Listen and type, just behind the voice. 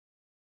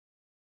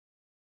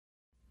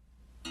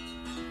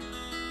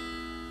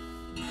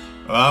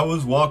I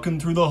was walking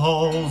through the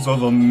halls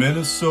of a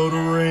Minnesota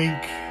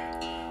rink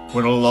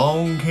when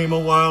along came a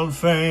Wild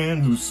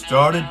fan who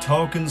started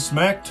talking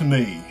smack to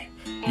me.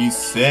 He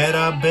said,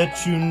 I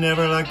bet you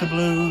never liked the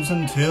Blues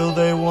until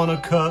they won a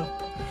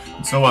cup.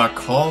 And so I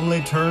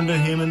calmly turned to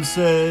him and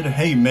said,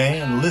 hey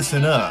man,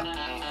 listen up.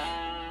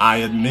 I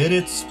admit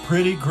it's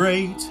pretty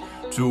great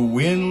to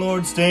win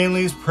Lord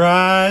Stanley's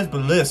prize,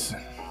 but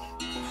listen,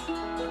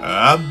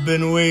 I've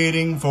been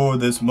waiting for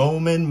this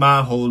moment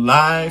my whole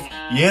life.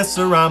 Yes,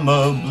 sir, I'm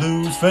a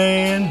Blues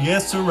fan.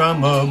 Yes, sir,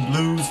 I'm a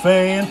Blues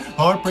fan.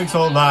 Heartbreak's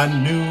all I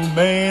knew,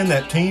 man.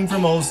 That team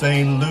from old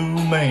St. Lou,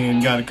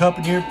 man. Got a cup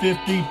in here,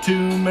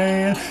 52,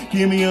 man.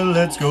 Give me a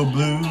Let's Go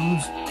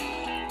Blues.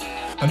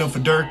 I know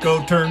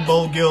Federico,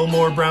 Turnbull,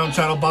 Gilmore, Brown,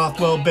 Channel,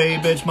 Bothwell, Bay,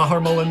 Bitch, Maher,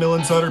 Mullen,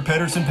 Millen, Sutter,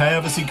 Pedersen,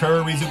 Pavesi,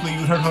 Curry, Zuckley,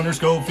 Uthert, Hunter,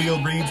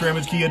 Schofield, Reeves,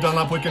 Ramage, Kia,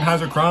 Dunlop,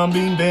 Wickenheiser,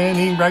 Crombie,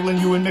 Benning, Raglan,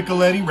 Ewan,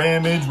 Nicoletti,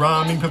 Ramage,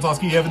 Raming,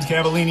 Kozlowski, Evans,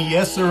 Cavallini.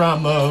 Yes, sir,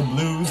 I'm a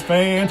Blues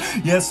fan.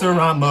 Yes, sir,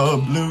 I'm a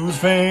Blues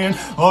fan.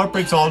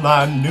 Heartbreak's all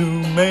I knew,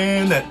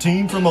 man. That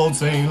team from old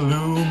St.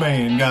 Lou,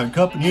 man. Got a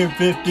cup in here,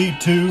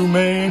 52,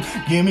 man.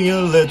 Give me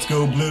a Let's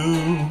Go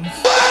Blues.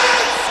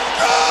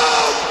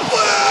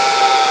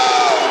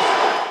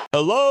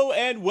 Hello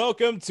and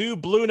welcome to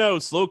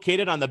Bluenotes,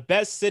 located on the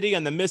best city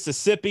on the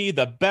Mississippi,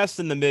 the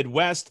best in the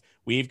Midwest.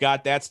 We've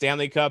got that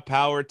Stanley Cup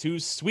power, too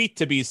sweet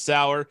to be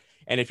sour.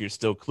 And if you're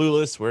still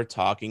clueless, we're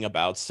talking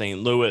about St.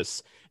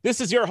 Louis.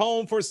 This is your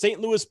home for St.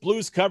 Louis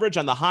Blues coverage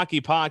on the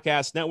Hockey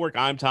Podcast Network.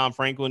 I'm Tom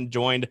Franklin,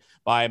 joined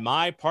by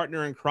my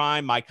partner in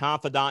crime, my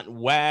confidant,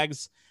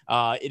 Wags.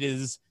 It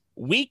is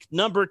week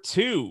number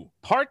 2,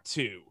 part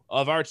 2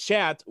 of our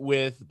chat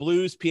with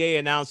Blues PA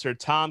announcer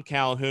Tom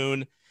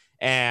Calhoun.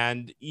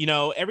 And, you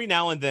know, every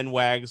now and then,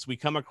 Wags, we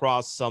come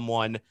across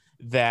someone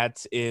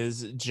that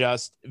is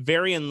just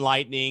very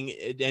enlightening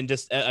and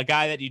just a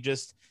guy that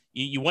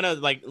you want to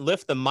like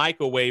lift the mic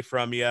away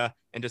from you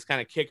and just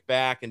kind of kick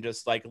back and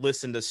just like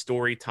listen to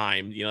story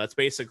time. You know, that's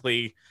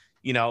basically,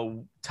 you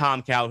know,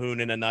 Tom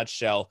Calhoun in a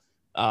nutshell.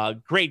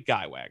 Great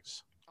guy,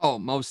 Wags. Oh,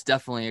 most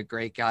definitely a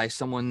great guy.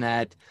 Someone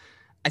that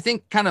I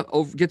think kind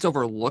of gets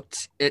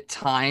overlooked at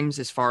times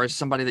as far as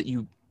somebody that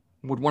you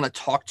would want to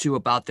talk to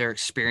about their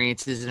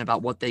experiences and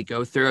about what they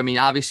go through. I mean,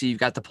 obviously you've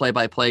got the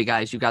play-by-play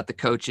guys, you've got the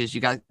coaches,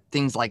 you got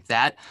things like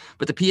that,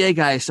 but the PA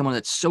guy is someone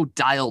that's so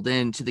dialed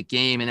into the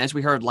game. And as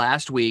we heard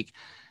last week,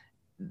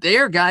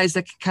 they're guys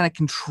that can kind of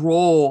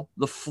control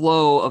the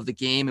flow of the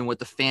game and what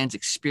the fans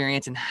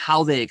experience and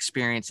how they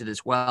experience it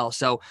as well.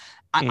 So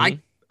I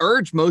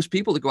urge most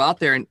people to go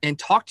out there and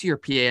talk to your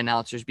PA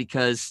announcers,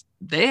 because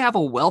they have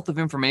a wealth of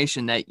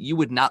information that you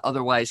would not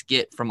otherwise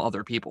get from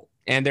other people.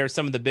 And they're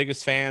some of the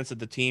biggest fans of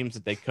the teams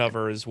that they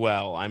cover as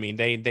well. I mean,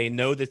 they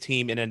know the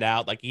team in and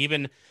out. Like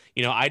even,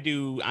 you know,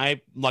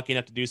 I'm lucky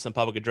enough to do some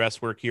public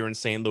address work here in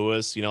St.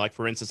 Louis. You know, like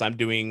for instance, I'm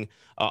doing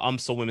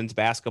UMSL women's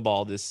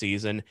basketball this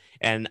season,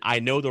 and I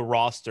know the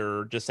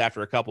roster just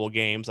after a couple of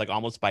games, like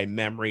almost by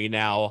memory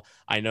now.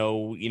 I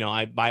know, you know,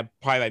 probably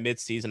by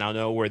midseason, I'll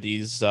know where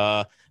these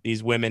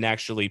women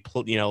actually,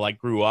 you know, like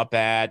grew up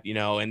at, you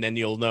know, and then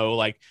you'll know,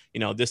 like, you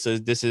know, this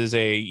is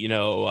a, you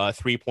know, a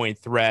 3-point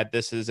threat.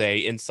 This is a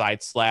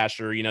inside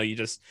slasher. You know,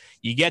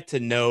 you get to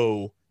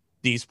know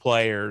these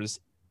players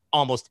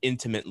almost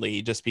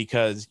intimately just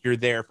because you're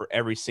there for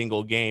every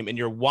single game and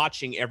you're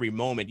watching every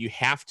moment. You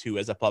have to,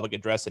 as a public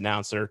address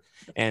announcer,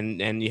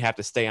 and you have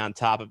to stay on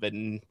top of it.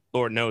 And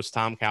Lord knows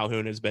Tom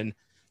Calhoun has been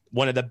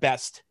one of the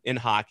best in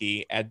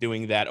hockey at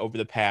doing that over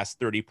the past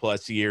 30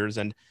 plus years.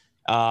 And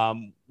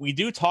we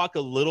do talk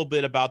a little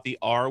bit about the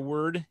R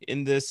word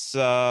in this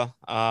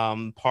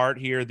part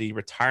here, the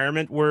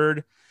retirement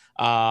word.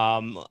 You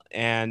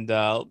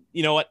know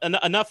what,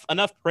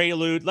 enough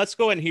prelude. Let's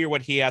go and hear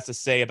what he has to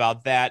say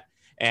about that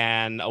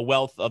and a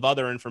wealth of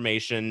other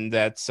information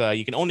that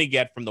you can only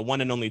get from the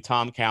one and only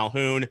Tom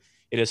Calhoun.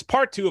 It is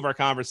part 2 of our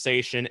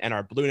conversation and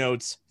our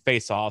Bluenotes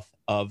face-off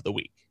of the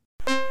week.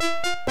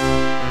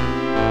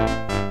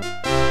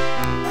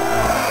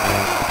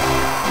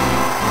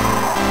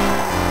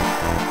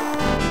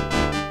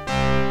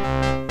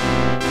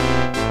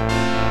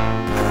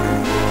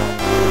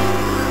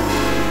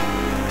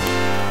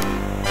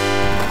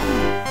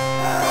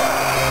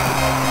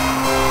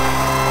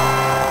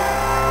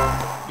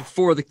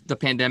 Before the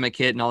pandemic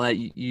hit and all that,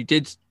 you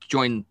did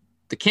join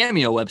the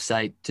Cameo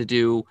website to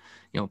do,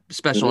 you know,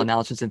 special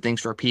announcements and things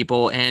for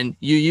people. And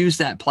you use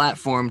that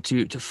platform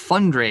to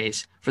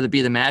fundraise for the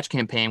Be the Match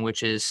campaign,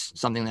 which is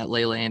something that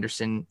Layla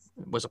Anderson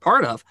was a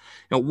part of.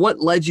 You know, what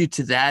led you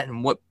to that,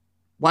 and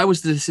why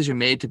was the decision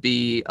made to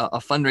be a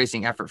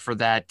fundraising effort for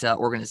that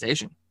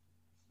organization?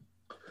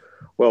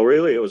 Well,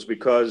 really, it was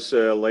because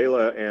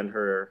Layla and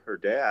her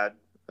dad,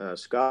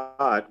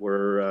 Scott,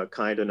 were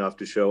kind enough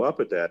to show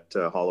up at that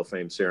Hall of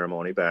Fame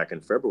ceremony back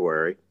in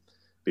February,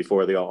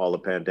 before all the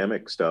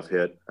pandemic stuff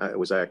hit. It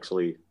was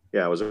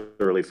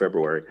early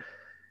February.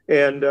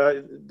 And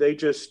they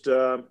just,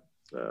 through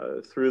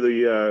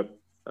the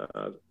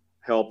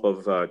help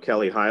of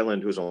Kelly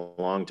Hyland, who's a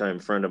longtime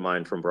friend of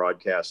mine from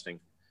broadcasting,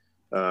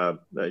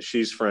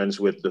 she's friends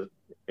with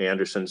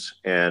Andersons,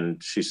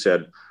 and she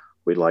said,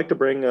 "We'd like to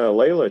bring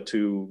Layla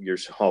to your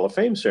Hall of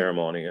Fame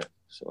ceremony."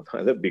 So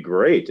that'd be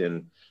great.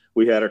 And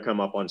we had her come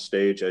up on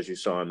stage, as you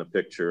saw in the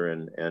picture,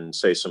 and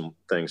say some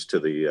things to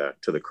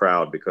the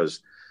crowd,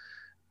 because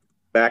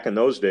back in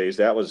those days,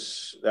 that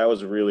was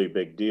a really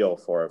big deal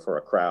for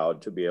a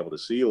crowd to be able to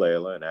see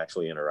Layla and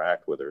actually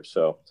interact with her.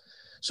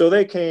 So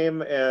they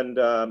came, and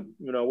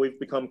we've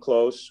become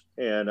close,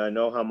 and I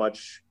know how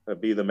much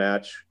Be the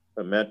Match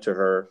meant to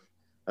her.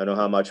 I know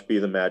how much Be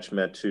the Match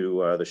meant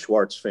to the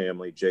Schwartz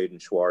family,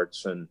 Jaden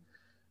Schwartz and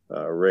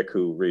Rick,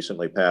 who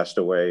recently passed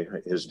away,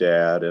 his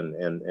dad,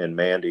 and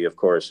Mandy, of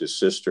course, his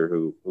sister,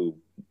 who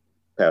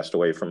passed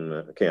away from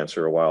the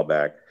cancer a while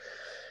back.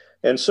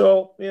 And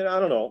so, I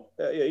don't know,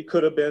 it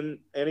could have been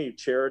any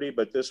charity,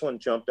 but this one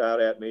jumped out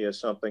at me as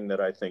something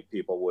that I think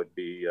people would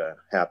be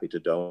happy to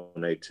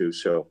donate to.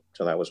 So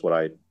that was what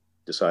I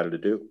decided to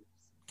do.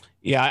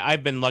 Yeah,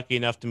 I've been lucky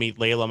enough to meet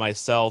Layla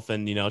myself,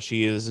 and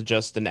she is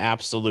just an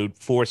absolute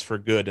force for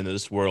good in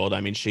this world.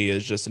 I mean, she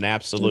is just an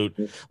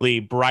absolutely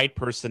bright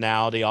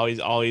personality,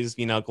 always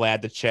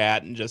glad to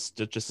chat, and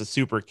just a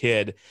super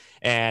kid.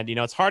 And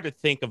it's hard to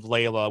think of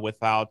Layla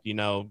without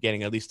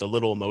getting at least a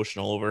little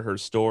emotional over her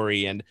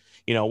story. And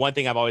one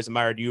thing I've always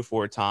admired you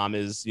for, Tom,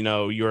 is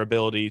your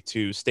ability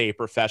to stay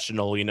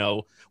professional.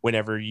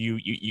 Whenever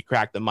you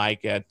crack the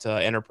mic at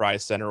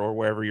Enterprise Center or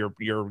wherever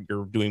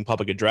you're doing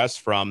public address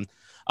from.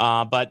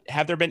 But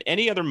have there been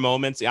any other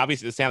moments?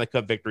 Obviously, the Stanley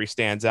Cup victory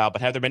stands out,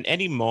 but have there been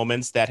any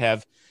moments that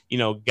have,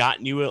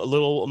 gotten you a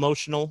little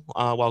emotional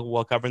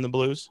while covering the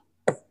Blues?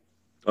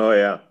 Oh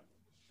yeah,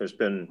 there's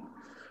been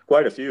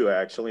quite a few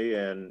actually,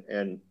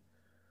 and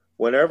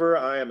whenever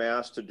I am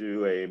asked to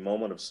do a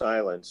moment of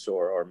silence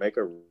or make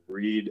a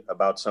read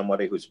about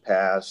somebody who's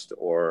passed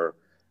or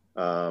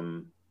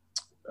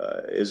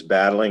is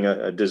battling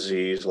a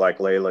disease like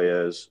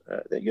Layla is,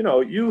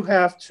 you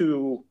have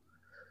to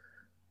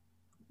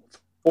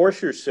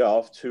force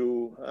yourself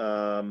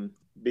to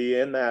be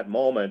in that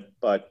moment,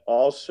 but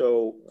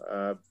also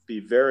be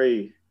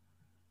very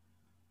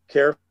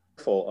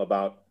careful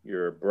about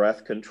your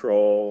breath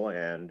control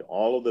and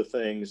all of the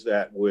things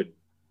that would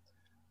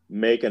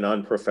make an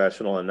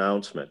unprofessional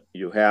announcement.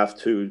 You have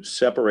to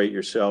separate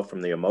yourself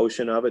from the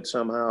emotion of it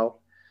somehow.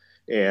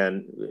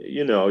 And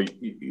you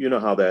know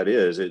how that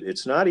is.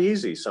 It's not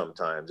easy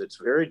sometimes. It's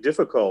very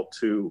difficult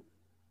to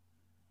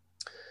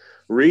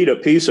read a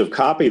piece of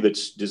copy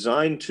that's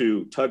designed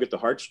to tug at the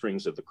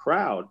heartstrings of the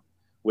crowd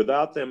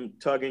without them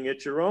tugging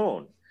at your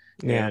own.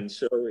 Yeah. And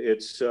so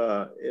it's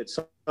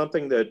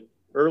something that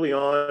early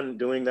on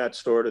doing that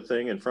sort of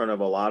thing in front of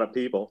a lot of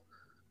people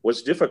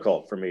was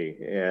difficult for me.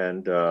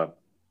 And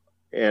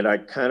I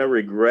kind of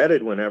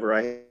regretted whenever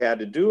I had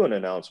to do an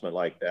announcement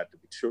like that,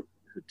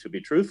 to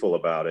be truthful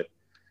about it.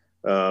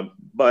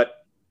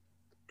 But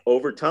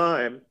over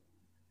time,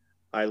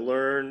 I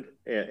learned,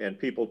 and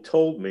people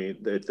told me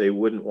that they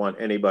wouldn't want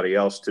anybody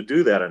else to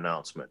do that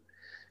announcement.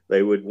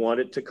 They would want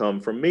it to come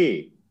from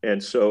me.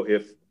 And so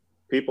if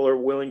people are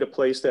willing to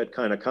place that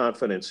kind of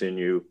confidence in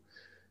you,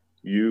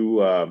 you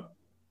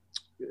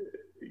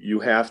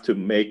have to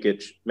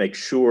make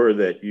sure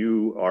that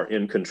you are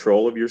in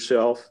control of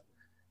yourself,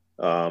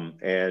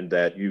 and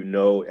that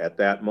at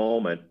that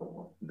moment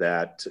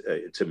that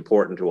it's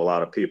important to a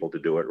lot of people to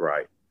do it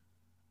right.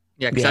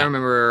 Yeah, because I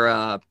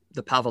remember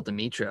the Pavel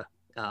Demitra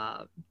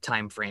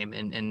time frame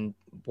and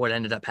what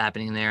ended up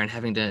happening there, and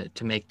having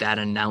to make that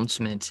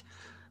announcement.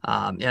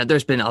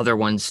 There's been other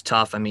ones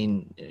tough. I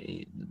mean,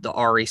 the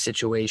Ari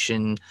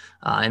situation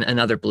and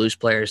other Blues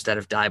players that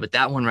have died, but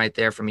that one right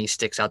there for me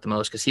sticks out the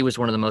most because he was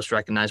one of the most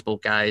recognizable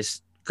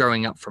guys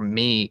growing up for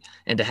me,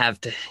 and to have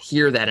to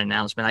hear that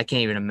announcement, I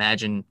can't even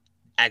imagine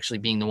actually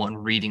being the one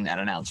reading that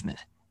announcement.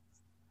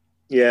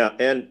 Yeah,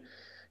 and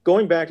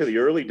going back to the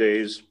early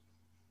days,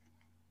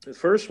 the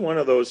first one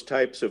of those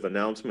types of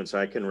announcements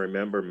I can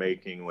remember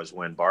making was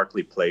when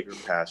Barclay Plager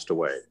passed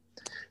away.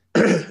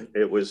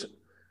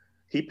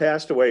 He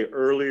passed away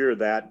earlier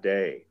that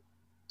day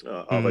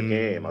of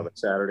a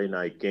Saturday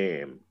night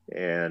game.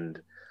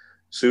 And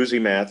Susie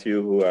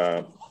Matthew, who,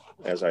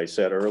 as I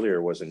said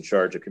earlier, was in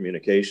charge of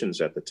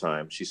communications at the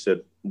time, she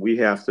said, we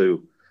have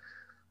to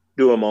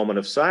do a moment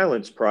of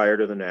silence prior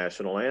to the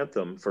national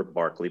anthem for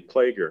Barclay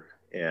Plager.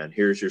 And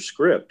here's your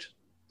script.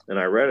 And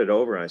I read it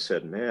over and I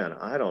said, man,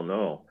 I don't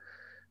know.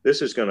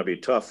 This is going to be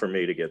tough for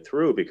me to get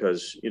through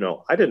because,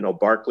 I didn't know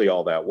Barclay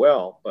all that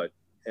well, but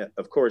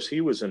of course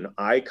he was an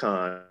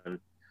icon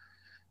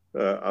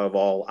of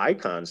all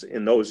icons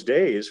in those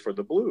days for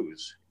the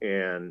Blues.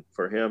 And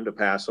for him to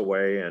pass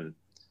away and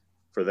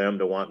for them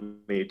to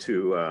want me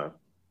to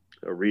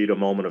read a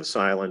moment of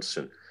silence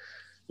and,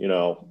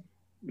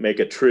 make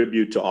a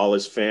tribute to all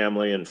his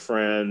family and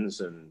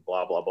friends and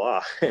blah, blah,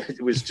 blah.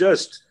 It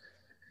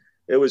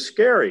was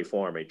scary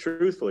for me,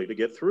 truthfully, to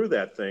get through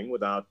that thing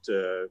without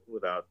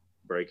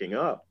breaking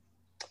up.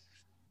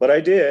 But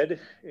I did.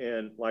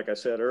 And like I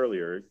said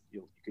earlier,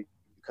 you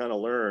kind of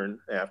learn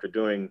after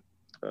doing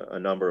a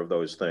number of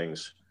those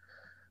things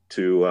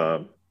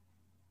to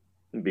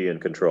be in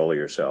control of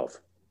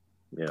yourself.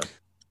 Yeah.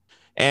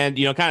 And,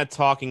 kind of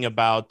talking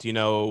about,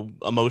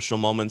 emotional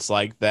moments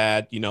like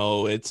that,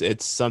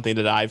 it's something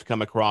that I've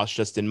come across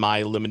just in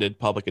my limited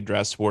public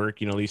address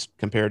work, at least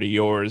compared to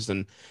yours.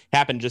 And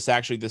happened just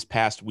actually this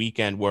past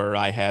weekend where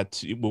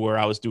where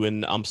I was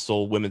doing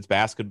UMSL women's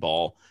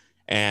basketball,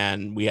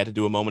 and we had to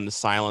do a moment of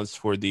silence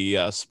for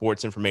the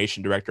sports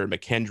information director,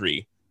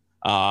 McKendry.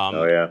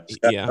 Oh yeah,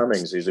 Scott Yeah.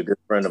 Cummings. He's a good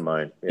friend of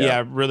mine.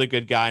 Yeah, really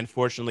good guy.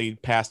 Unfortunately,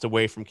 passed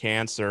away from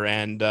cancer,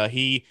 and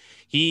he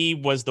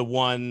was the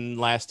one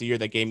last year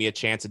that gave me a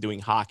chance of doing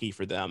hockey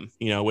for them.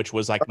 Which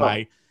was like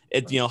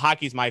Oh,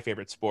 hockey's my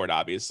favorite sport,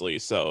 obviously.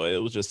 So it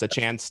was just a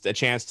chance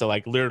to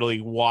like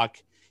literally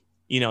walk,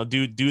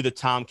 do the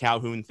Tom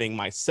Calhoun thing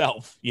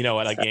myself.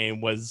 At a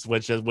game was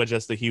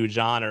just a huge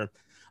honor.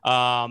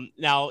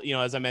 Now,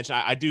 as I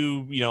mentioned, I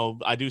do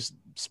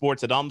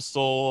sports at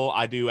UMSL.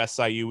 I do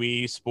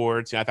SIUE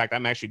sports. In fact,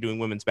 I'm actually doing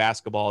women's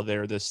basketball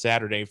there this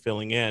Saturday,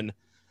 filling in.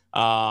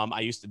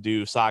 I used to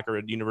do soccer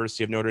at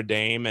University of Notre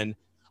Dame, and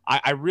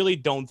I really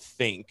don't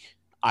think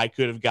I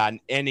could have gotten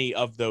any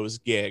of those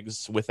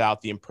gigs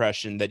without the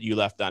impression that you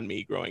left on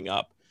me growing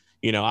up.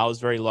 I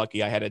was very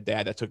lucky. I had a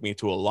dad that took me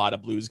to a lot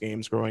of Blues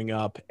games growing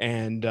up,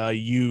 and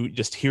you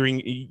just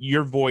hearing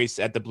your voice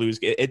at the Blues,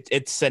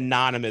 it's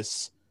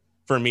synonymous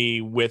for me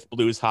with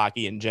Blues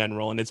hockey in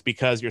general. And it's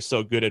because you're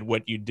so good at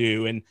what you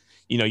do. And,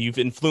 you've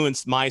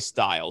influenced my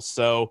style.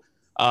 So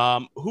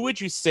who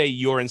would you say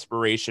your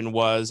inspiration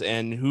was,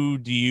 and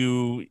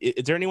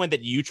is there anyone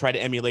that you try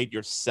to emulate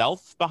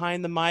yourself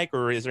behind the mic,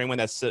 or is there anyone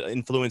that's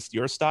influenced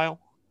your style?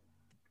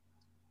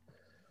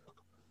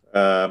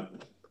 I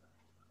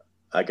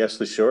guess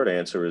the short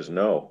answer is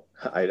no.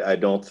 I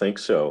don't think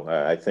so.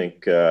 I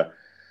think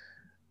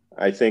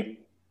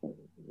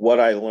what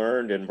I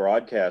learned in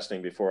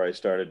broadcasting before I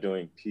started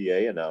doing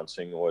PA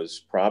announcing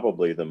was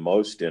probably the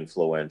most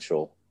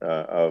influential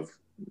of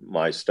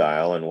my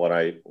style and what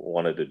I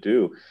wanted to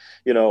do.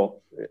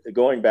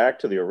 Going back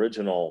to the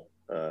original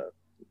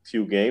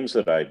few games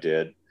that I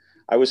did,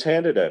 I was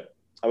handed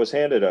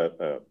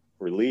a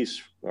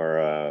release or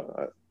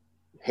a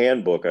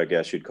handbook, I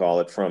guess you'd call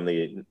it, from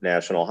the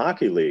National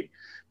Hockey League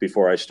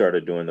before I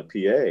started doing the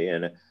PA.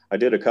 And I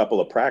did a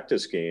couple of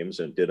practice games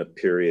and did a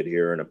period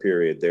here and a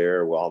period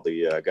there while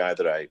the guy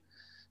that I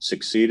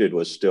succeeded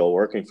was still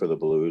working for the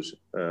Blues.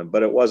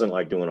 But it wasn't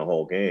like doing a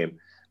whole game.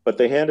 But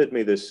they handed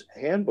me this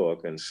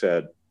handbook and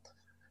said,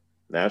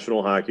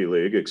 National Hockey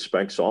League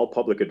expects all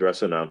public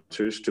address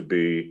announcers to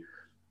be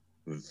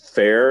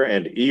fair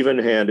and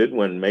even-handed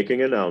when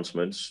making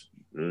announcements,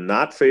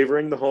 not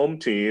favoring the home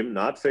team,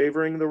 not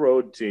favoring the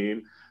road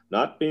team,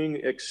 not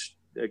being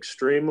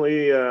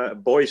extremely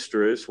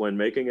boisterous when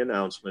making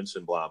announcements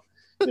and blah.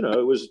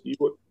 It was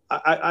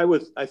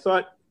I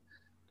thought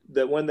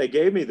that when they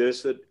gave me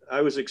this, that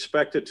I was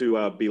expected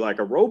to be like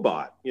a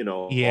robot,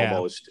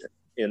 almost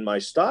in my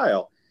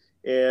style.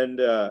 And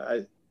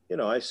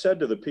I said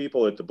to the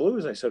people at the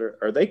Blues, I said,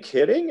 are they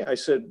kidding? I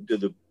said,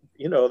 the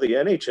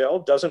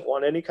NHL doesn't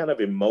want any kind of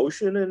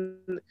emotion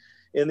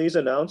in these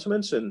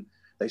announcements. And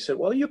they said,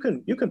 well, you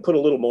can put a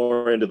little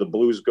more into the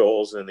Blues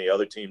goals than the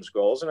other team's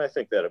goals, and I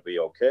think that'll be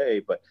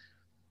okay. But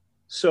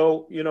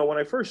so, when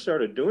I first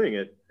started doing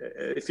it,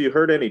 if you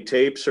heard any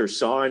tapes or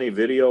saw any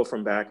video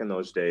from back in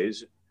those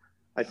days,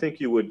 I think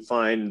you would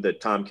find that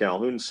Tom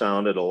Calhoun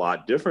sounded a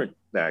lot different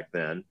back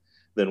then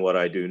than what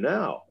I do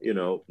now.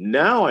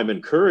 Now I'm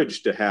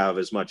encouraged to have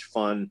as much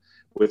fun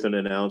with an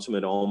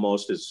announcement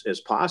almost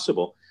as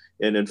possible.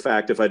 And in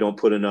fact, if I don't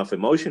put enough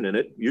emotion in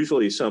it,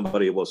 usually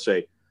somebody will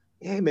say,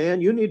 hey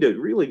man, you need to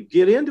really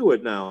get into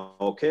it now,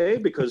 okay?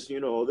 Because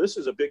this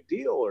is a big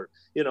deal, or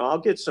I'll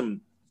get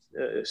some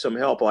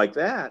help like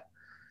that.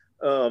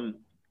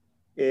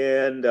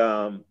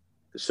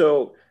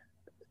 So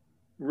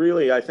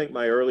really, I think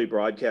my early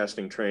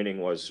broadcasting training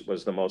was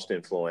the most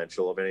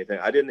influential of anything.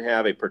 I didn't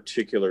have a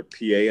particular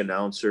PA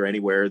announcer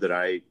anywhere that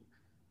I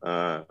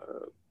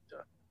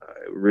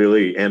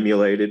really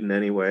emulated in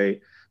any way.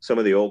 Some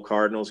of the old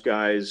Cardinals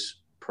guys,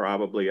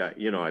 probably,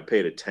 I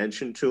paid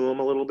attention to them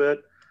a little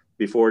bit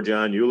before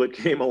John Hewlett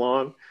came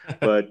along.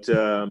 But,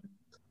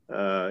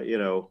 I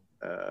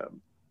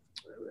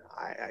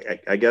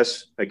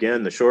guess,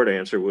 again, the short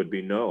answer would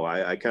be no.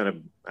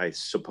 I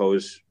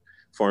suppose,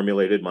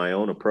 formulated my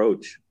own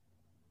approach.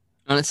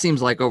 And it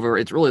seems like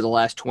it's really the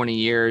last 20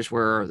 years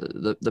where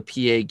the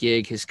PA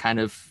gig has kind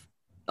of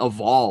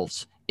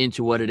evolved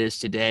into what it is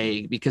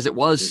today, because it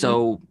was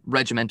so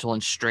regimental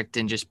and strict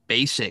and just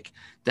basic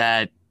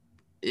that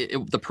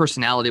the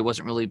personality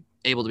wasn't really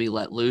able to be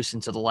let loose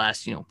until the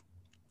last,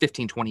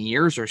 15, 20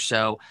 years or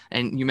so.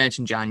 And you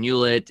mentioned John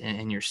Hewlett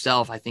and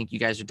yourself. I think you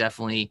guys are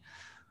definitely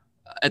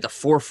at the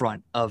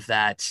forefront of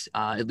that,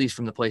 at least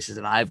from the places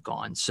that I've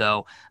gone.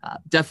 So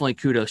definitely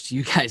kudos to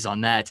you guys on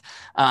that.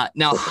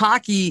 Now,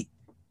 hockey,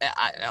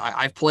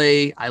 I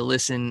play, I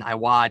listen, I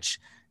watch.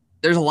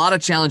 There's a lot of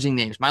challenging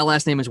names. My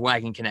last name is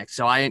Wagon Connect,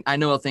 so I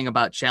know a thing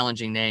about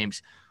challenging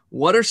names.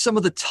 What are some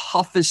of the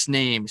toughest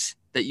names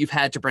that you've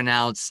had to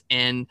pronounce,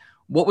 and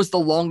what was the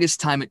longest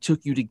time it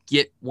took you to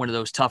get one of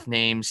those tough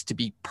names to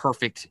be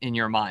perfect in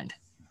your mind?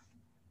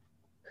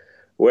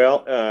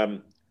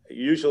 Well,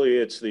 usually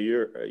it's the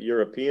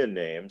European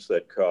names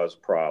that cause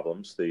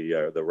problems,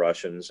 the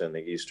Russians and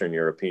the Eastern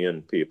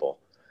European people.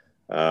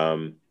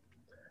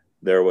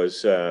 There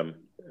was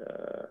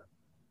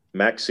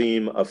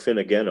Maxim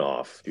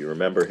Afinogenov. Do you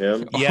remember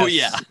him? Yes. Oh,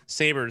 yeah.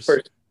 Sabres.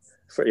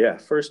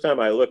 First time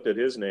I looked at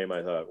his name,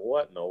 I thought,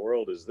 what in the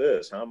world is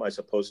this? How am I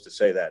supposed to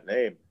say that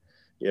name?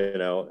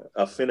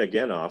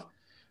 Afinogenov.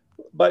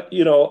 But,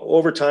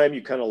 over time,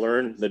 you kind of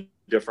learn the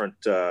different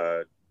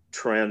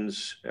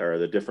trends or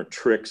the different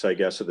tricks, I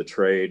guess, of the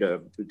trade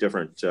of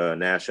different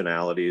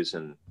nationalities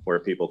and where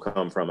people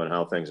come from and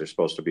how things are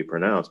supposed to be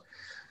pronounced.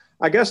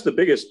 I guess the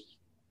biggest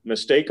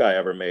mistake I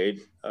ever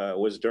made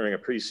was during a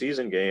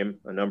preseason game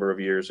a number of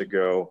years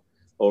ago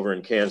over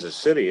in Kansas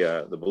City.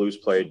 The Blues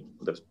played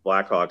the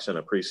Blackhawks in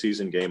a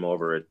preseason game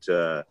over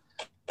at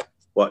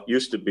what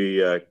used to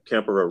be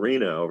Kemper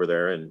Arena over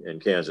there in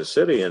Kansas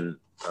City. And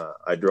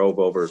I drove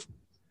over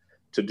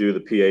to do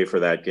the PA for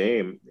that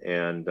game.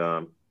 And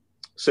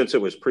since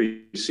it was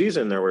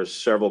preseason, there were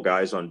several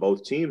guys on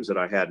both teams that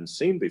I hadn't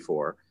seen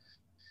before.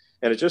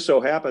 And it just so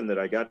happened that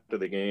I got to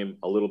the game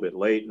a little bit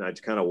late, and I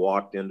kind of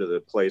walked into the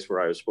place where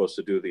I was supposed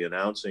to do the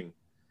announcing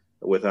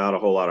without a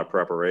whole lot of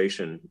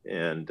preparation.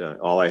 And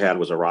all I had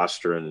was a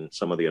roster and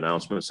some of the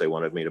announcements they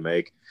wanted me to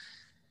make.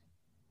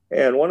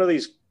 And one of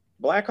these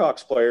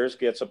Blackhawks players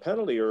gets a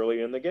penalty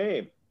early in the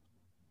game.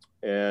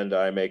 And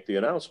I make the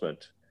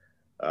announcement,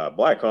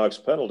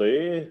 Blackhawks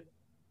penalty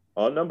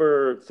on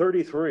number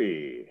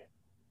 33,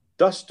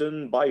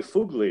 Dustin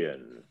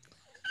Byfuglian.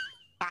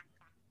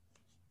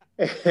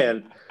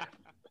 And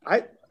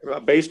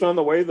based on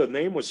the way the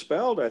name was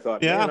spelled, I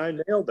thought, man, I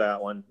nailed that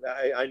one.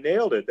 I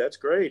nailed it. That's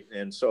great.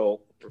 And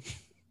so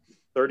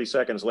 30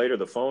 seconds later,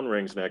 the phone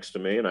rings next to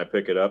me and I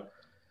pick it up.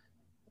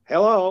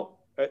 Hello,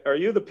 are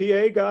you the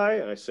PA guy?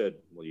 And I said,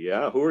 well,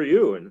 yeah, who are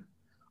you? And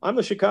I'm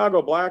the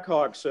Chicago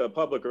Blackhawks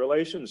public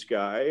relations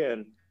guy.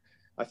 And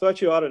I thought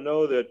you ought to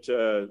know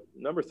that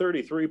number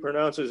 33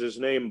 pronounces his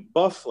name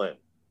Bufflin.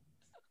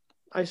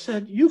 I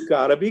said, you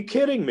got to be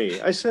kidding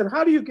me. I said,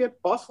 how do you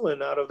get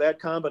Bufflin out of that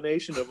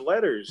combination of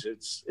letters?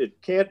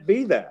 It can't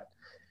be that.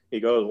 He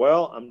goes,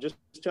 well, I'm just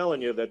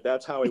telling you that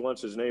that's how he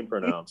wants his name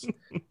pronounced.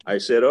 I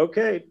said,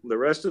 okay, the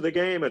rest of the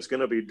game, it's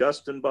going to be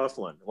Dustin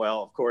Bufflin.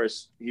 Well, of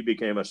course, he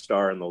became a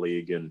star in the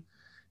league, and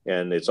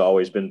it's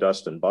always been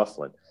Dustin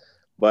Bufflin.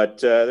 But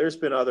there's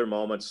been other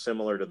moments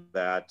similar to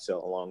that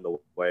along the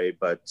way.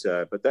 But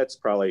that's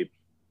probably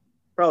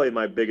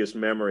my biggest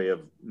memory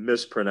of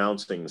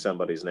mispronouncing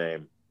somebody's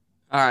name.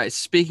 All right.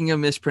 Speaking of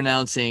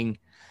mispronouncing,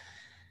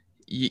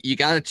 you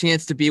got a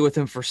chance to be with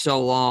him for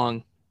so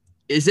long.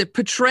 Is it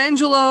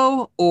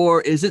Pietrangelo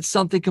or is it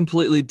something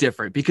completely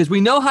different? Because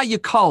we know how you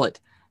call it.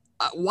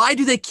 Why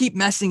do they keep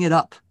messing it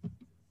up?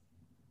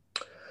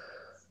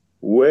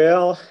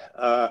 Well,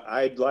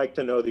 I'd like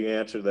to know the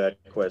answer to that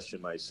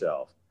question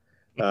myself.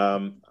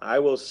 I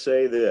will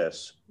say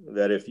this,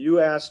 that if you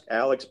ask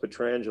Alex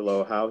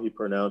Pietrangelo how he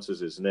pronounces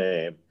his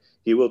name,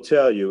 he will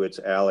tell you it's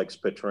Alex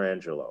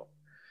Pietrangelo.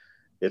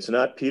 It's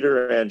not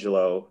Peter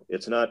Angelo.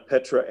 It's not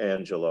Petra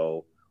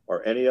Angelo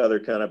or any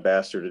other kind of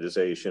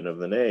bastardization of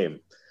the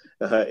name.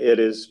 It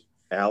is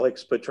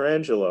Alex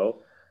Pietrangelo.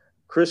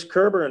 Chris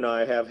Kerber and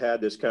I have had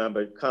this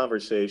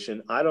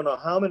conversation, I don't know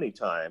how many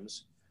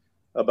times,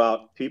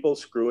 about people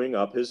screwing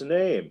up his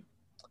name.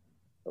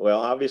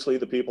 Well, obviously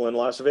the people in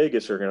Las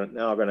Vegas are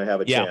now going to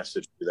have a chance to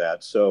do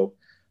that. So,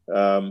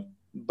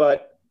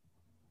 but,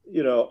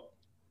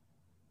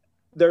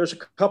 there's a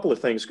couple of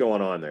things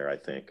going on there, I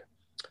think.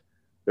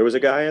 There was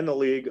a guy in the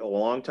league a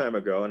long time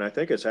ago, and I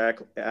think it's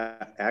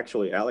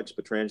actually Alex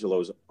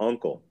Pietrangelo's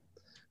uncle,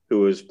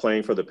 who was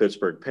playing for the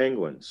Pittsburgh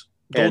Penguins.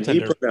 And he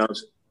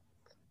pronounced,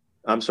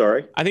 I'm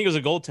sorry? I think it was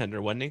a goaltender,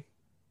 wasn't he?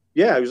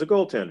 Yeah, he was a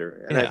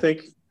goaltender. And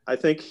I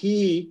think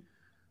he,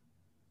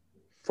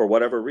 for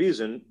whatever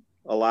reason,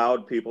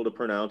 allowed people to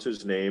pronounce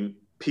his name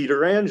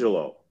Peter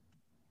Angelo.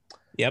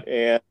 Yep.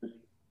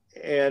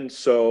 And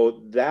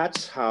so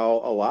that's how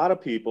a lot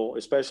of people,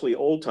 especially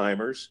old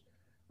timers,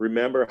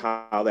 remember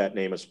how that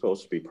name is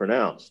supposed to be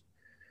pronounced.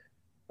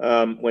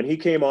 When he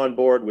came on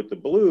board with the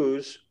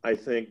Blues, I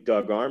think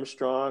Doug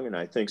Armstrong and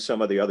I think some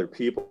of the other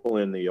people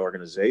in the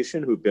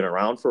organization who've been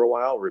around for a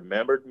while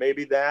remembered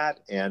maybe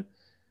that. And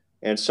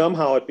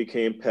somehow it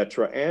became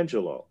Petra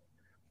Angelo.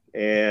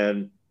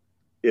 And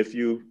if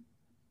you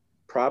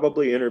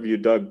probably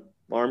interviewed Doug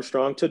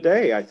Armstrong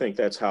today, I think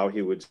that's how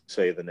he would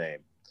say the name.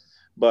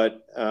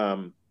 But,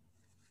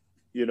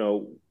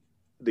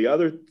 the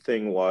other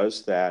thing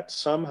was that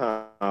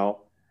somehow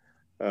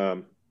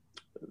the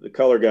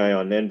color guy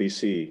on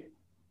NBC.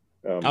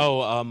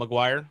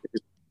 McGuire?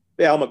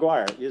 Al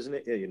McGuire, isn't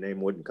it? Yeah, your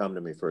name wouldn't come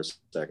to me for a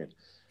second.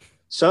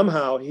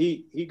 Somehow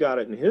he got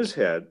it in his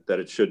head that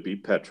it should be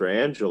Petra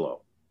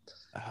Angelo.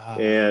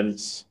 And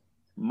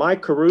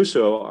Mike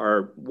Caruso,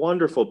 our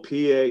wonderful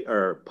PA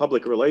or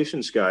public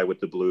relations guy with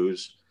the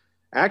Blues,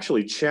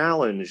 actually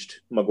challenged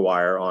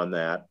McGuire on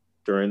that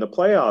during the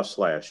playoffs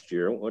last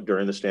year,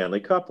 during the Stanley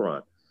Cup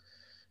run.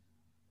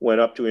 Went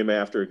up to him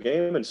after a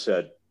game and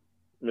said,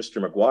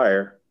 Mr.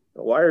 McGuire,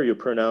 why are you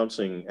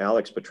pronouncing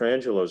Alex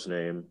Petrangelo's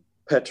name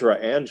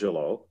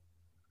Petrangelo?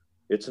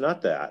 It's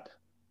not that.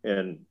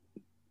 And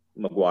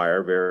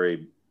McGuire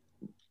very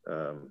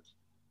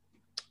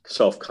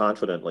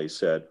self-confidently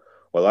said,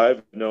 well,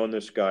 I've known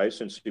this guy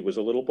since he was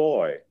a little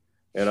boy,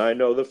 and I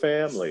know the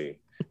family,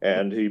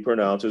 and he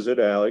pronounces it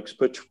Alex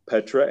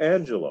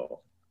Petrangelo.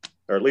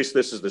 Or at least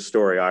this is the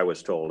story I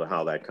was told of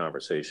how that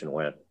conversation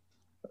went.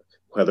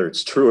 Whether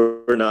it's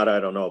true or not, I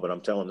don't know, but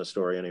I'm telling the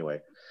story anyway.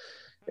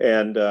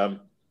 And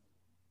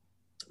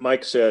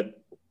Mike said,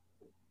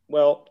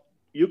 well,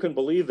 you can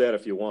believe that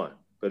if you want,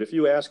 but if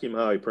you ask him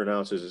how he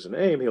pronounces his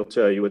name, he'll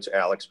tell you it's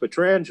Alex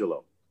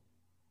Petrangelo.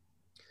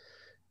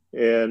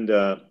 And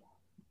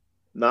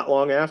not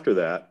long after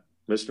that,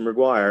 Mr.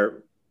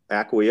 McGuire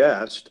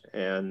acquiesced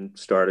and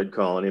started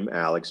calling him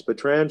Alex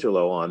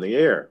Petrangelo on the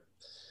air.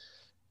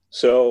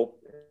 So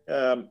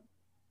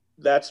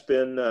that's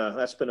been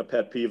a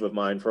pet peeve of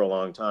mine for a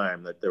long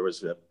time, that there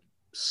was a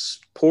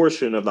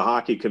portion of the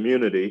hockey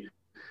community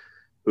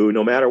who,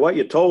 no matter what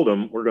you told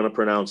them, were going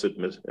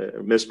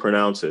to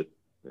mispronounce it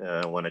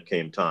when it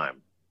came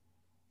time.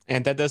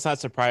 And that does not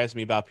surprise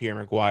me about Pierre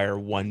McGuire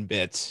one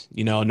bit,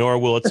 nor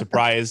will it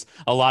surprise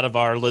a lot of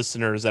our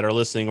listeners that are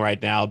listening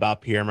right now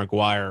about Pierre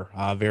McGuire.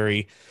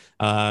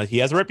 He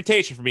has a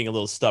reputation for being a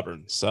little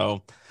stubborn.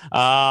 So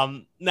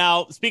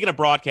now, speaking of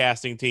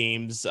broadcasting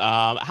teams,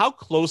 how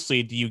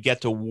closely do you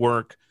get to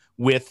work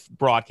with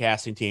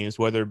broadcasting teams,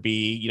 whether it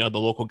be, the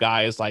local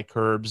guys like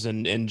Curbs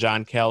and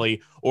John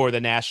Kelly, or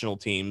the national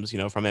teams,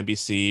 from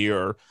NBC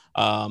or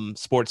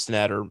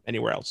Sportsnet or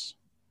anywhere else?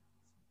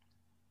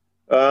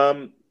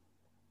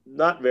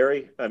 Not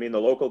very. I mean,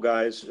 the local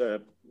guys,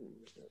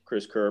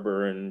 Chris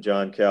Kerber and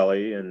John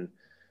Kelly and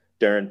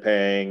Darren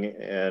Pang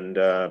and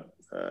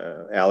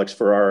Alex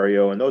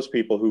Ferrario, and those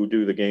people who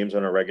do the games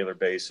on a regular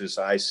basis,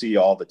 I see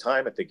all the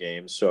time at the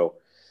games. So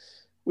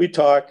we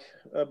talk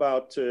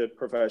about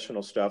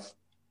professional stuff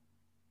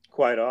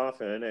quite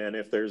often. And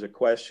if there's a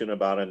question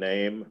about a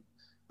name,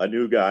 a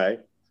new guy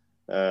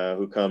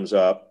who comes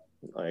up,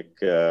 like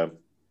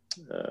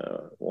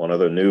one of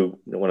the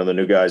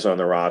new guys on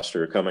the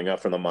roster coming up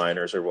from the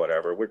minors or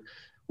whatever,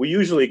 we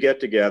usually get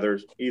together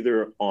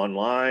either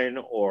online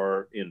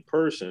or in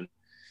person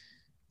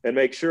and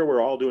make sure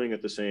we're all doing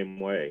it the same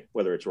way.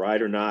 Whether it's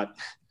right or not,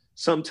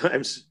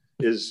 sometimes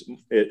is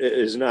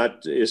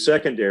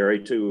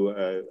secondary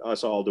to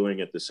us all doing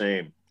it the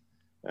same.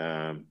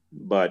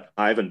 But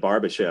Ivan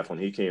Barbashev, when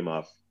he came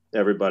up,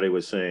 everybody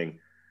was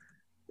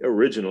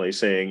originally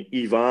saying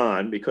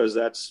Ivan, because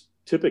that's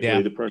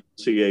typically the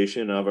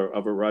pronunciation of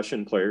a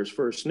Russian player's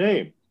first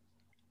name.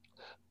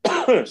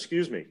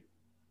 Excuse me.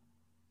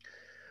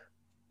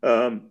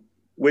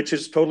 Which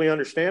is totally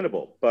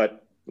understandable.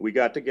 But we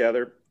got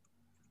together,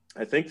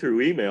 I think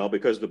through email,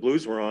 because the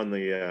Blues were on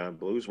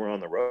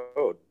the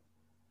road.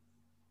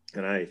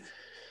 And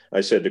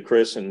I said to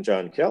Chris and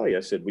John Kelly,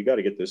 I said, we got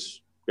to get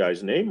this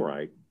guy's name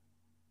right.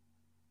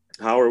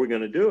 How are we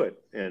going to do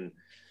it? And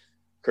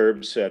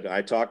Curb said,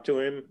 I talked to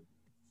him.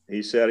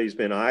 He said he's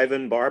been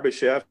Ivan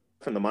Barbashev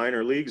in the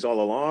minor leagues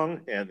all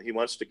along, and he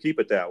wants to keep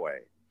it that way.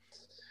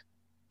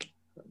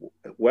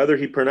 Whether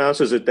he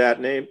pronounces it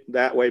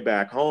that way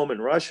back home in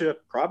Russia,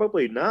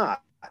 probably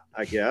not,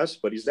 I guess,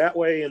 but he's that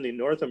way in the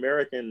North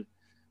American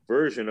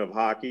version of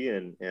hockey.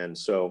 And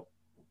so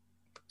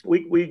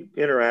we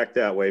interact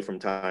that way from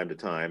time to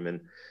time.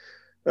 And,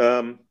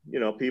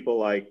 people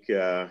like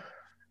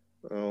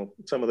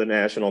some of the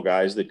national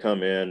guys that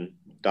come in,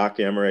 Doc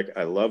Emmerich,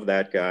 I love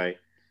that guy.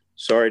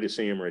 Sorry to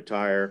see him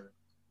retire.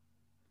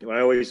 I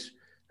always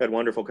had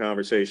wonderful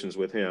conversations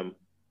with him.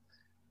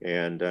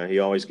 And he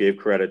always gave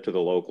credit to the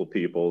local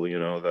people,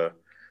 the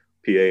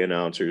PA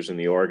announcers and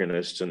the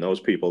organists and those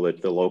people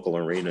at the local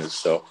arenas.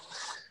 So,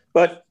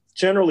 but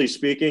generally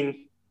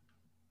speaking,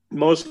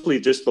 mostly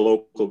just the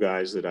local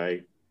guys that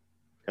I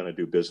kind of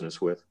do business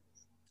with.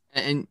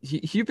 And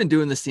you've been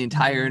doing this the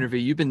entire interview.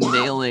 You've been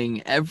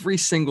nailing every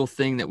single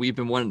thing that we've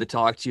been wanting to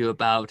talk to you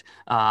about,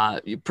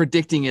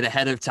 predicting it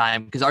ahead of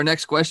time. Because our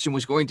next question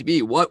was going to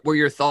be, what were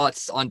your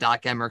thoughts on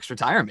Doc Emmerich's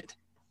retirement?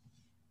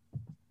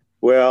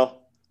 Well,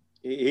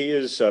 he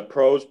is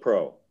pro's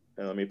pro.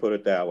 Let me put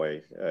it that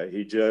way.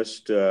 He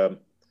just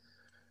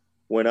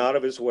went out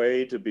of his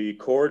way to be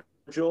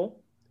cordial.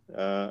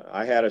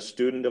 I had a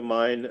student of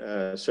mine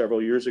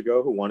several years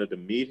ago who wanted to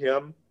meet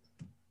him,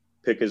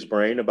 pick his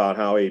brain about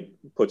how he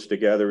puts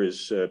together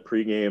his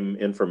pregame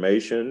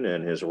information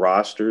and his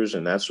rosters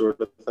and that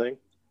sort of thing,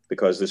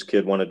 because this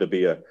kid wanted to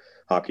be a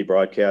hockey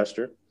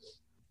broadcaster.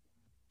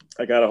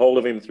 I got a hold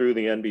of him through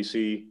the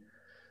NBC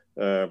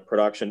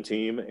production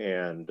team,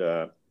 and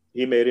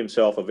he made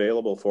himself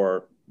available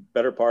for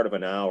better part of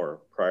an hour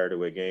prior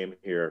to a game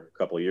here a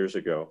couple of years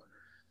ago.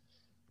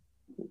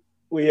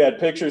 We had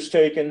pictures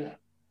taken,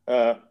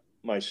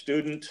 my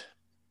student,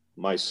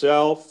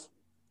 myself.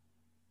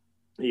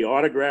 He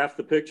autographed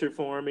the picture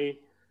for me,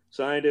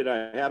 signed it.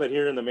 I have it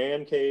here in the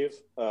man cave.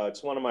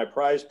 It's one of my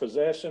prized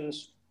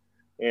possessions.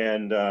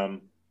 And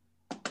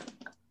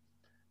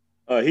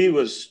he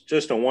was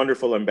just a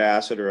wonderful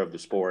ambassador of the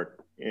sport.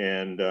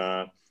 And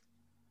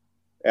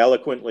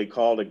eloquently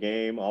called a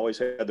game, always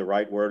had the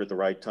right word at the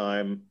right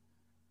time.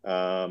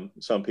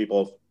 Some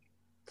people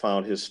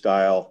found his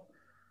style,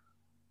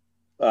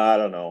 I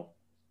don't know,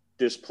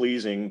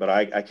 displeasing, but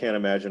I can't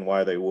imagine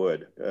why they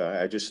would.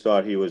 I just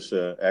thought he was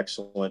an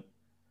excellent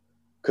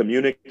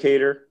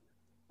communicator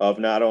of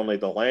not only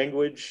the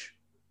language,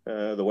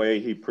 the way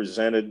he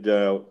presented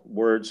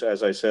words,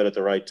 as I said, at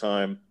the right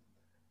time,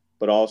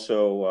 but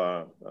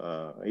also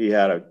he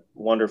had a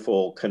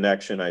wonderful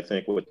connection, I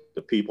think, with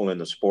the people in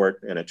the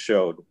sport, and it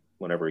showed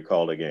whenever he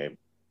called a game.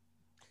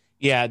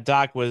 Yeah,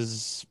 Doc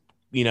was,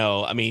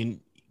 I mean,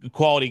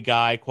 quality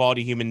guy,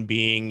 quality human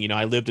being.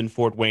 I lived in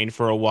Fort Wayne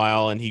for a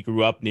while, and he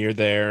grew up near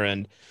there,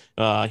 and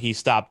he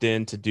stopped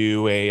in to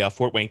do a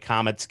Fort Wayne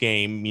Comets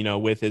game,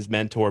 with his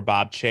mentor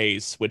Bob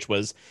Chase, which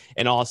was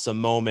an awesome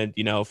moment,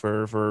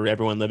 for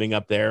everyone living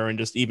up there, and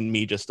just even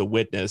me, just to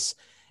witness.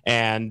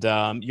 And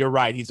you're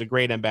right, he's a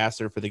great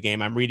ambassador for the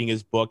game. I'm reading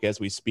his book as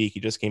we speak. He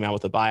just came out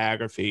with a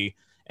biography,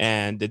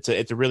 and it's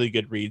a really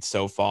good read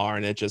so far.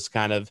 And it just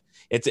kind of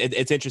it's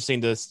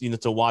interesting to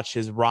to watch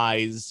his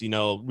rise,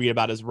 read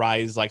about his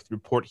rise like through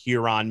Port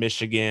Huron,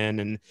 Michigan,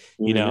 and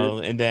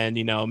and then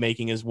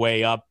making his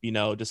way up,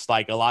 just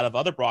like a lot of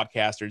other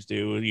broadcasters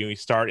do. You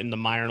start in the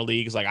minor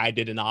leagues like I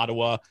did in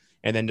Ottawa,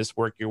 and then just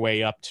work your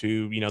way up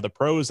to the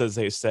pros, as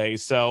they say.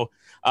 So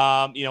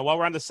while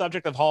we're on the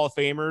subject of Hall of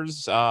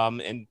Famers,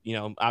 and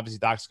obviously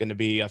Doc's going to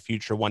be a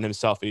future one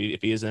himself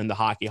if he isn't in the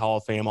Hockey Hall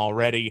of Fame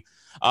already.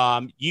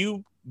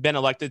 You been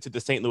elected to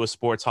the St. Louis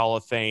Sports Hall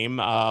of Fame.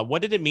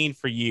 What did it mean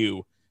for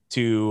you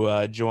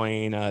to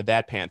join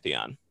that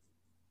pantheon?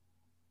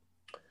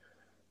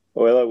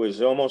 Well, it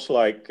was almost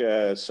like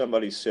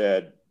somebody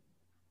said,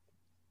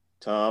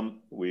 Tom,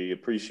 we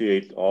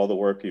appreciate all the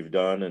work you've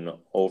done and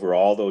over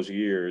all those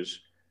years,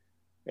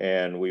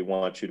 and we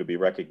want you to be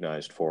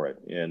recognized for it.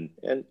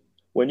 And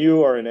when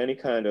you are in any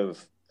kind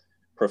of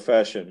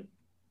profession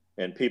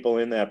and people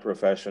in that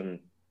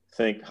profession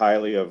think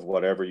highly of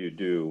whatever you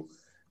do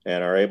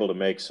and are able to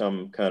make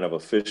some kind of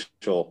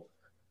official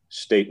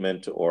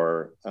statement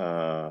or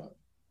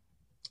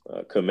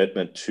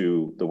commitment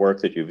to the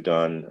work that you've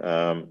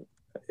done,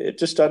 it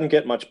just doesn't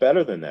get much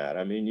better than that.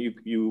 I mean,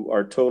 you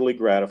are totally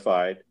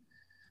gratified.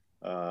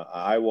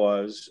 I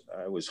was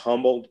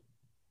humbled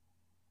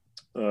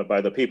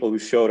by the people who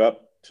showed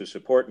up to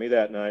support me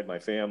that night, my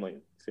family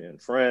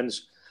and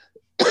friends.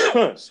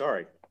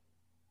 Sorry.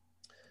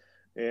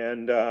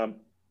 And,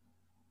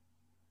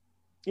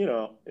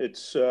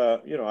 it's,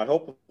 I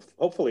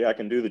hopefully I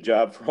can do the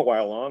job for a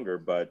while longer,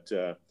 but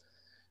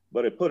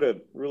it put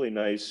a really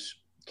nice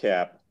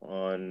cap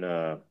on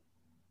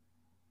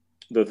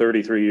the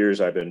 33 years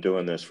I've been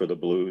doing this for the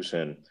Blues.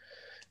 And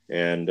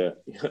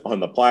on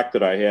the plaque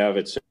that I have,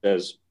 it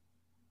says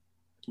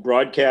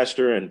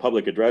broadcaster and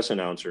public address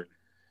announcer.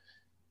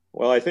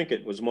 Well, I think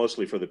it was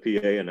mostly for the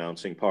PA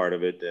announcing part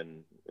of it,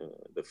 and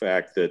the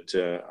fact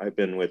that I've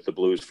been with the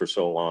Blues for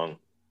so long.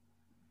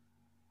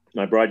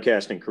 My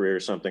broadcasting career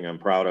is something I'm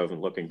proud of,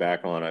 and looking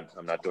back on it,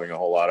 I'm not doing a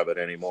whole lot of it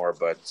anymore,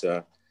 but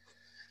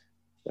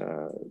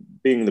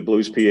being the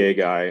Blues PA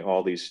guy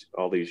all these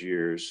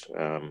years,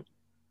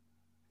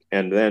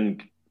 and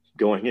then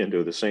going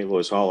into the St.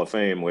 Louis Hall of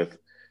Fame with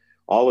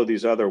all of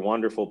these other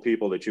wonderful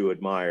people that you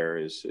admire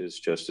is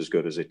just as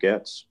good as it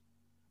gets.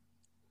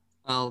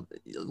 Well,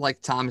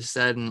 like Tom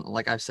said, and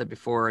like I've said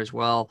before as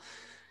well,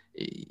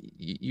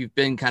 you've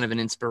been kind of an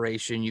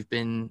inspiration. You've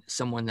been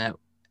someone that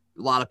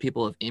a lot of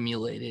people have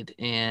emulated,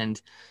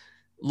 and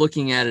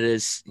looking at it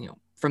as,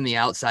 from the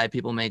outside,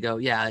 people may go,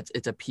 yeah,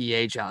 it's a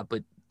PA job,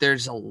 but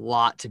there's a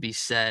lot to be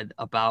said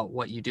about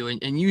what you do.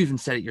 And you even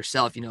said it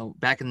yourself,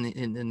 back in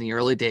the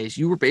early days,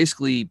 you were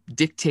basically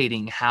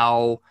dictating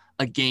how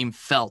a game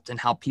felt and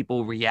how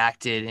people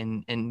reacted,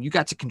 and you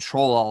got to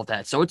control all of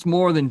that. So it's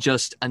more than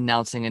just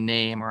announcing a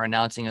name or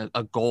announcing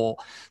a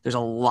goal. There's a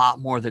lot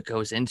more that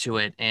goes into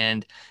it.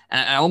 And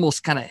I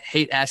almost kind of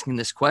hate asking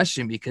this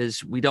question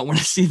because we don't want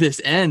to see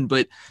this end,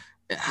 but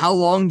how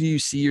long do you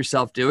see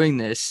yourself doing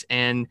this?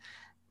 And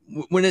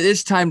when it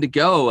is time to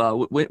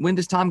go, when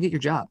does Tom get your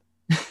job?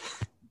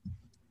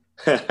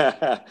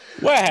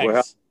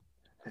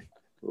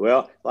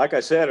 Well, like I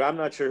said, I'm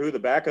not sure who the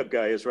backup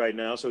guy is right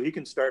now, so he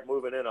can start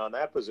moving in on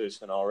that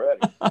position already.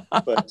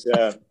 But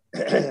as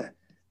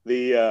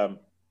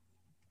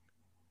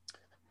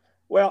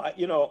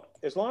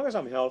long as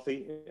I'm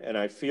healthy and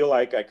I feel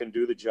like I can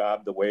do the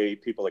job the way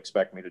people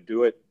expect me to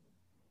do it,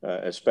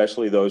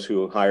 especially those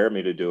who hire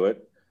me to do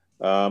it,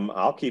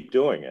 I'll keep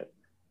doing it.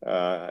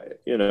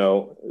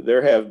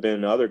 There have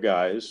been other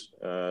guys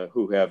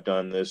who have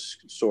done this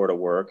sort of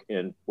work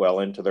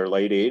into their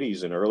late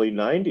 80s and early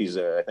 90s.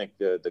 I think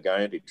the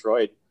guy in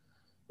Detroit,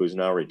 who's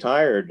now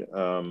retired,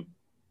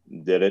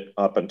 did it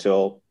up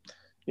until,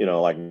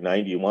 like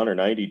 91 or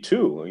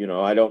 92.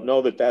 I don't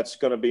know that that's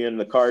going to be in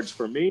the cards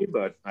for me,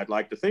 but I'd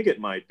like to think it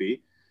might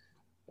be,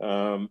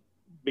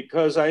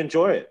 because I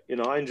enjoy it.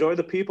 I enjoy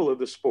the people of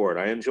the sport.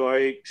 I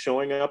enjoy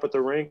showing up at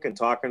the rink and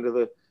talking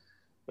to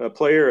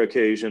player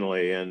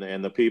occasionally,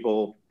 and the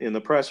people in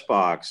the press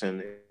box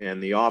and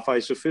the off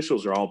ice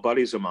officials are all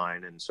buddies of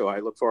mine, and so I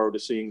look forward to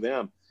seeing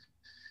them.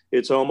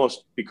 It's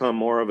almost become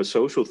more of a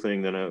social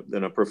thing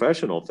than a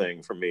professional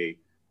thing for me,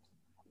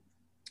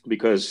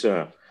 because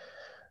all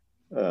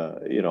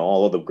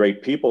of the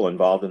great people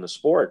involved in the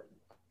sport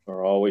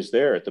are always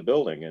there at the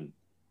building. And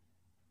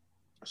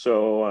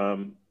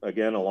so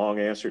again, a long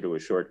answer to a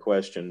short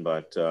question,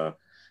 but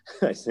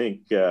I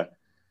think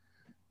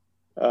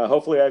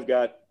hopefully I've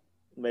got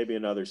maybe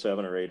another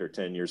 7 or 8 or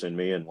 10 years in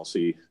me, and we'll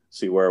see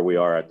where we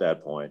are at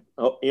that point.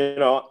 Oh,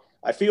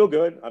 I feel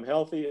good. I'm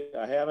healthy.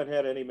 I haven't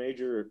had any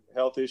major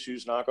health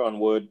issues, knock on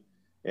wood.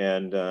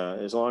 And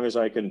as long as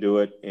I can do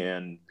it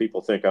and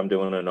people think I'm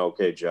doing an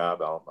okay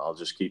job, I'll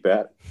just keep at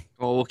it.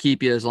 Well, we'll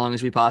keep you as long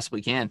as we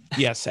possibly can.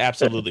 Yes,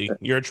 absolutely.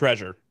 You're a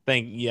treasure.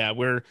 And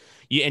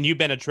you've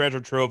been a treasure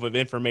trove of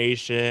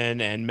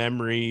information and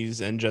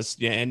memories, and just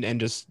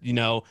this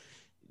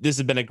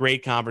has been a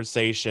great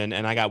conversation.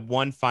 And I got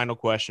one final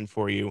question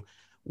for you.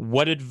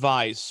 What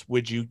advice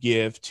would you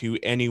give to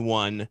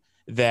anyone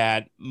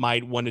that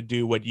might want to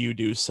do what you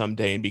do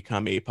someday and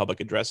become a public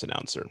address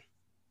announcer?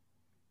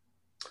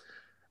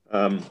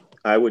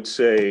 I would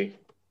say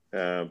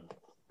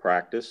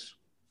practice,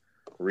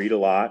 read a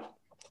lot,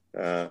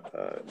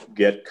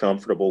 get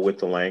comfortable with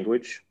the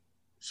language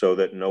so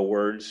that no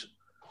words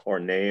or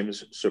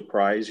names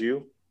surprise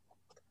you,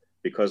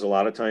 because a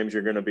lot of times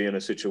you're going to be in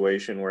a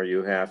situation where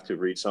you have to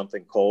read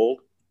something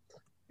cold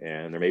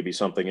and there may be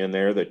something in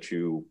there that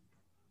you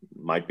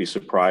might be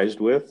surprised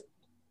with.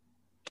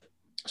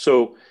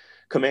 So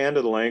command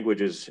of the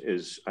language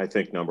is I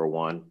think, number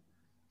one.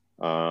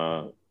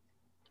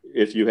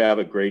 If you have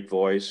a great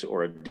voice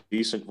or a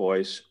decent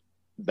voice,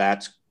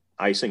 that's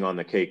icing on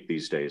the cake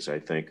these days. I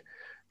think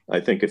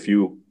if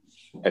you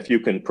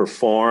can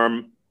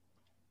perform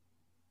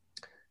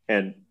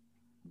and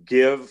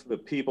give the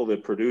people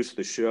that produce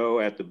the show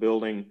at the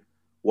building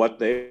what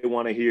they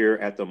want to hear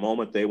at the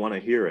moment they want to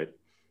hear it,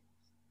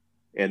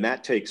 and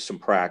that takes some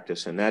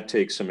practice and that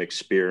takes some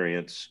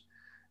experience.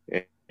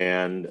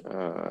 And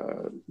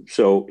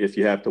so if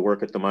you have to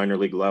work at the minor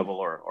league level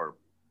or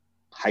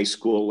high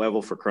school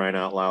level, for crying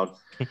out loud,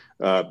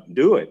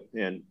 do it,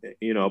 and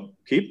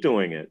keep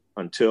doing it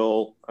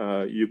until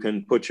you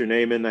can put your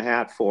name in the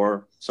hat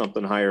for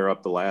something higher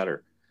up the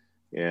ladder.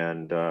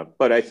 And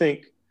but I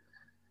think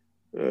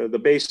the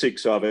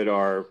basics of it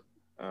are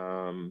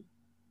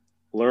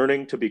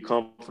learning to be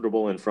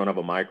comfortable in front of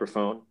a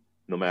microphone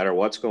no matter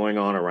what's going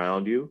on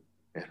around you,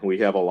 and we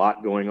have a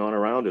lot going on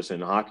around us in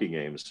hockey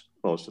games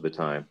most of the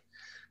time,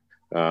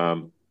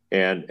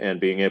 and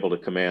being able to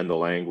command the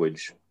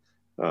language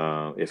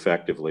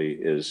effectively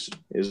is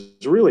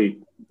really,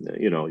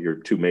 your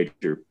two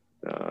major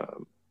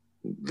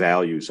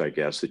values, I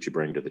guess, that you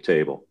bring to the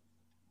table.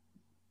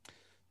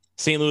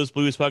 St. Louis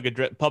Blues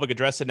public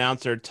address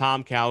announcer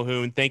Tom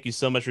Calhoun, thank you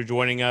so much for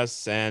joining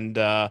us, and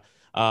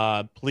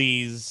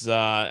please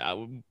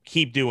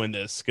keep doing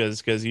this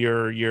because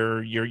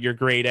you're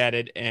great at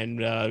it, and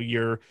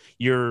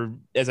you're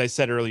as I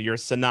said earlier, you're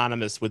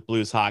synonymous with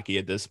blues hockey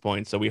at this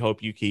point. So we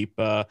hope you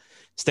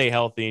stay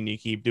healthy and you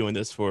keep doing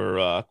this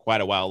for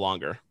quite a while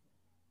longer.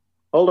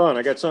 Hold on,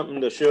 I got something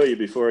to show you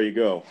before you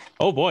go.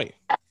 Oh boy,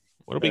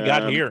 what do we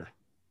got here?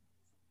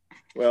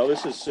 Well,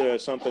 this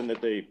is something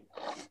that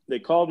they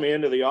called me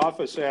into the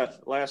office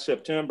last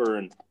September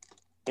and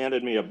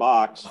handed me a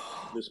box,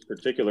 this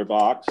particular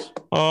box.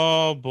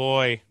 Oh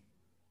boy.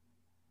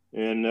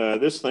 And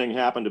this thing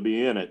happened to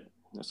be in it.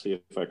 Let's see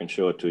if I can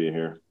show it to you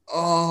here.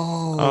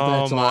 Oh,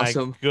 that's my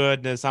awesome.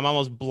 Goodness. I'm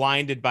almost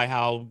blinded by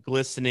how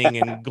glistening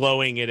and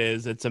glowing it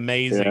is. It's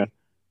amazing. Yeah.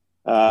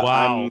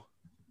 Wow.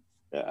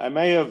 I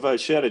may have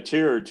shed a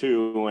tear or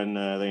two when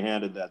they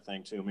handed that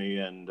thing to me.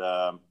 And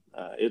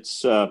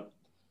it's,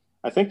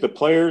 I think the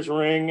players'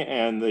 ring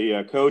and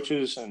the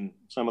coaches and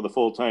some of the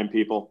full-time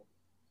people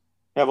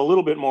have a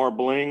little bit more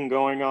bling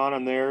going on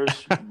in theirs.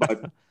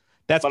 But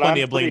that's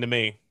plenty of bling to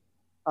me.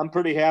 I'm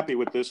pretty happy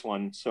with this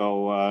one.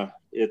 So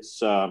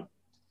it's,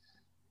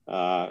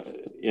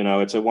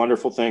 it's a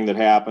wonderful thing that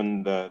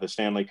happened, the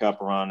Stanley Cup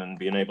run, and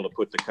being able to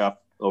put the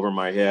cup over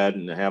my head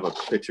and have a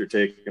picture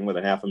taken with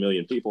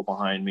 500,000 people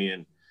behind me.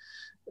 And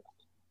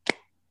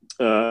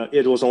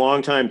it was a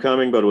long time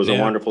coming, but it was a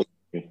wonderful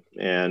thing.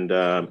 And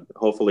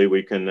hopefully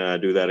we can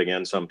do that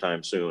again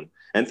sometime soon.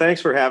 And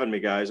thanks for having me,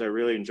 guys. I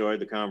really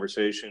enjoyed the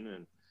conversation,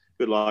 and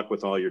good luck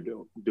with all you're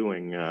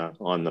doing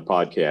on the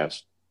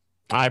podcast.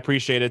 I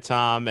appreciate it,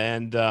 Tom.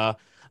 And,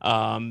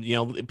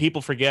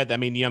 people forget. I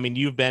mean,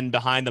 you've been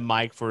behind the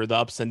mic for the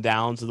ups and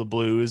downs of the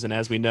Blues, and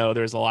as we know,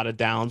 there's a lot of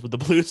downs with the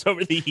Blues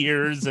over the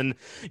years, and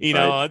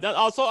Right.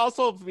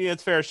 also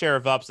it's fair share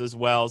of ups as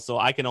well. So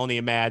I can only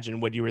imagine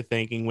what you were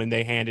thinking when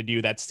they handed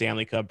you that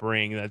Stanley Cup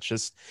ring. That's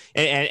just,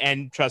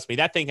 and trust me,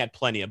 that thing had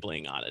plenty of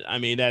bling on it. I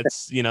mean,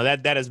 that's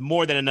that is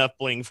more than enough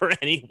bling for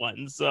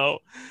anyone. So,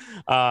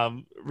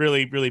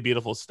 really, really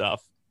beautiful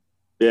stuff.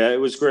 Yeah,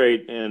 it was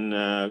great. And,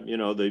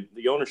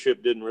 the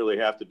ownership didn't really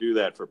have to do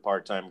that for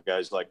part-time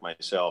guys like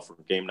myself or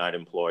game night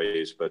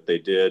employees, but they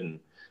did. And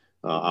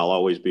I'll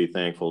always be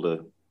thankful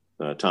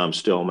to Tom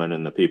Stillman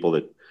and the people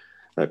that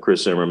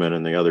Chris Zimmerman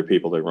and the other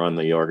people that run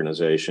the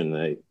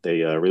organization.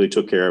 They really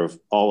took care of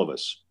all of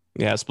us.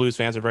 Yes, Blues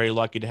fans are very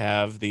lucky to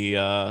have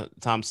the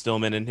Tom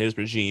Stillman and his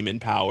regime in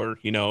power.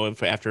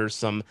 After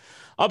some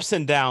ups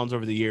and downs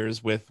over the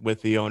years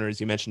with the owners.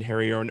 You mentioned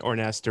Harry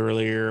Ornest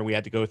earlier. We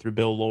had to go through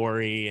Bill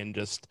Laurie and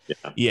just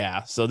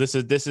yeah. So this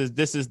is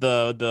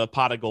the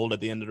pot of gold at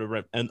the end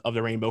of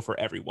the rainbow for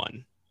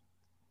everyone.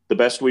 The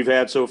best we've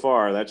had so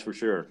far, that's for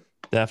sure.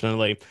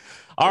 Definitely.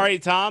 All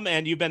right, Tom,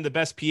 and you've been the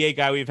best PA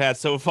guy we've had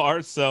so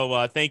far.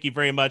 So thank you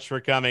very much for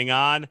coming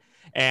on.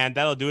 And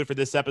that'll do it for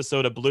this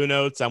episode of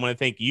Bluenotes. I want to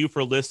thank you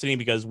for listening,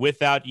 because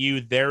without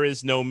you, there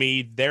is no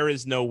me, there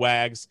is no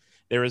Wags,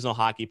 there is no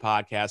Hockey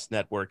Podcast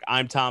Network.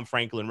 I'm Tom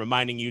Franklin,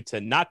 reminding you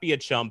to not be a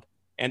chump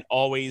and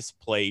always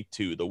play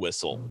to the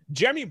whistle.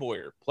 Jeremy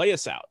Boyer, play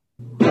us out.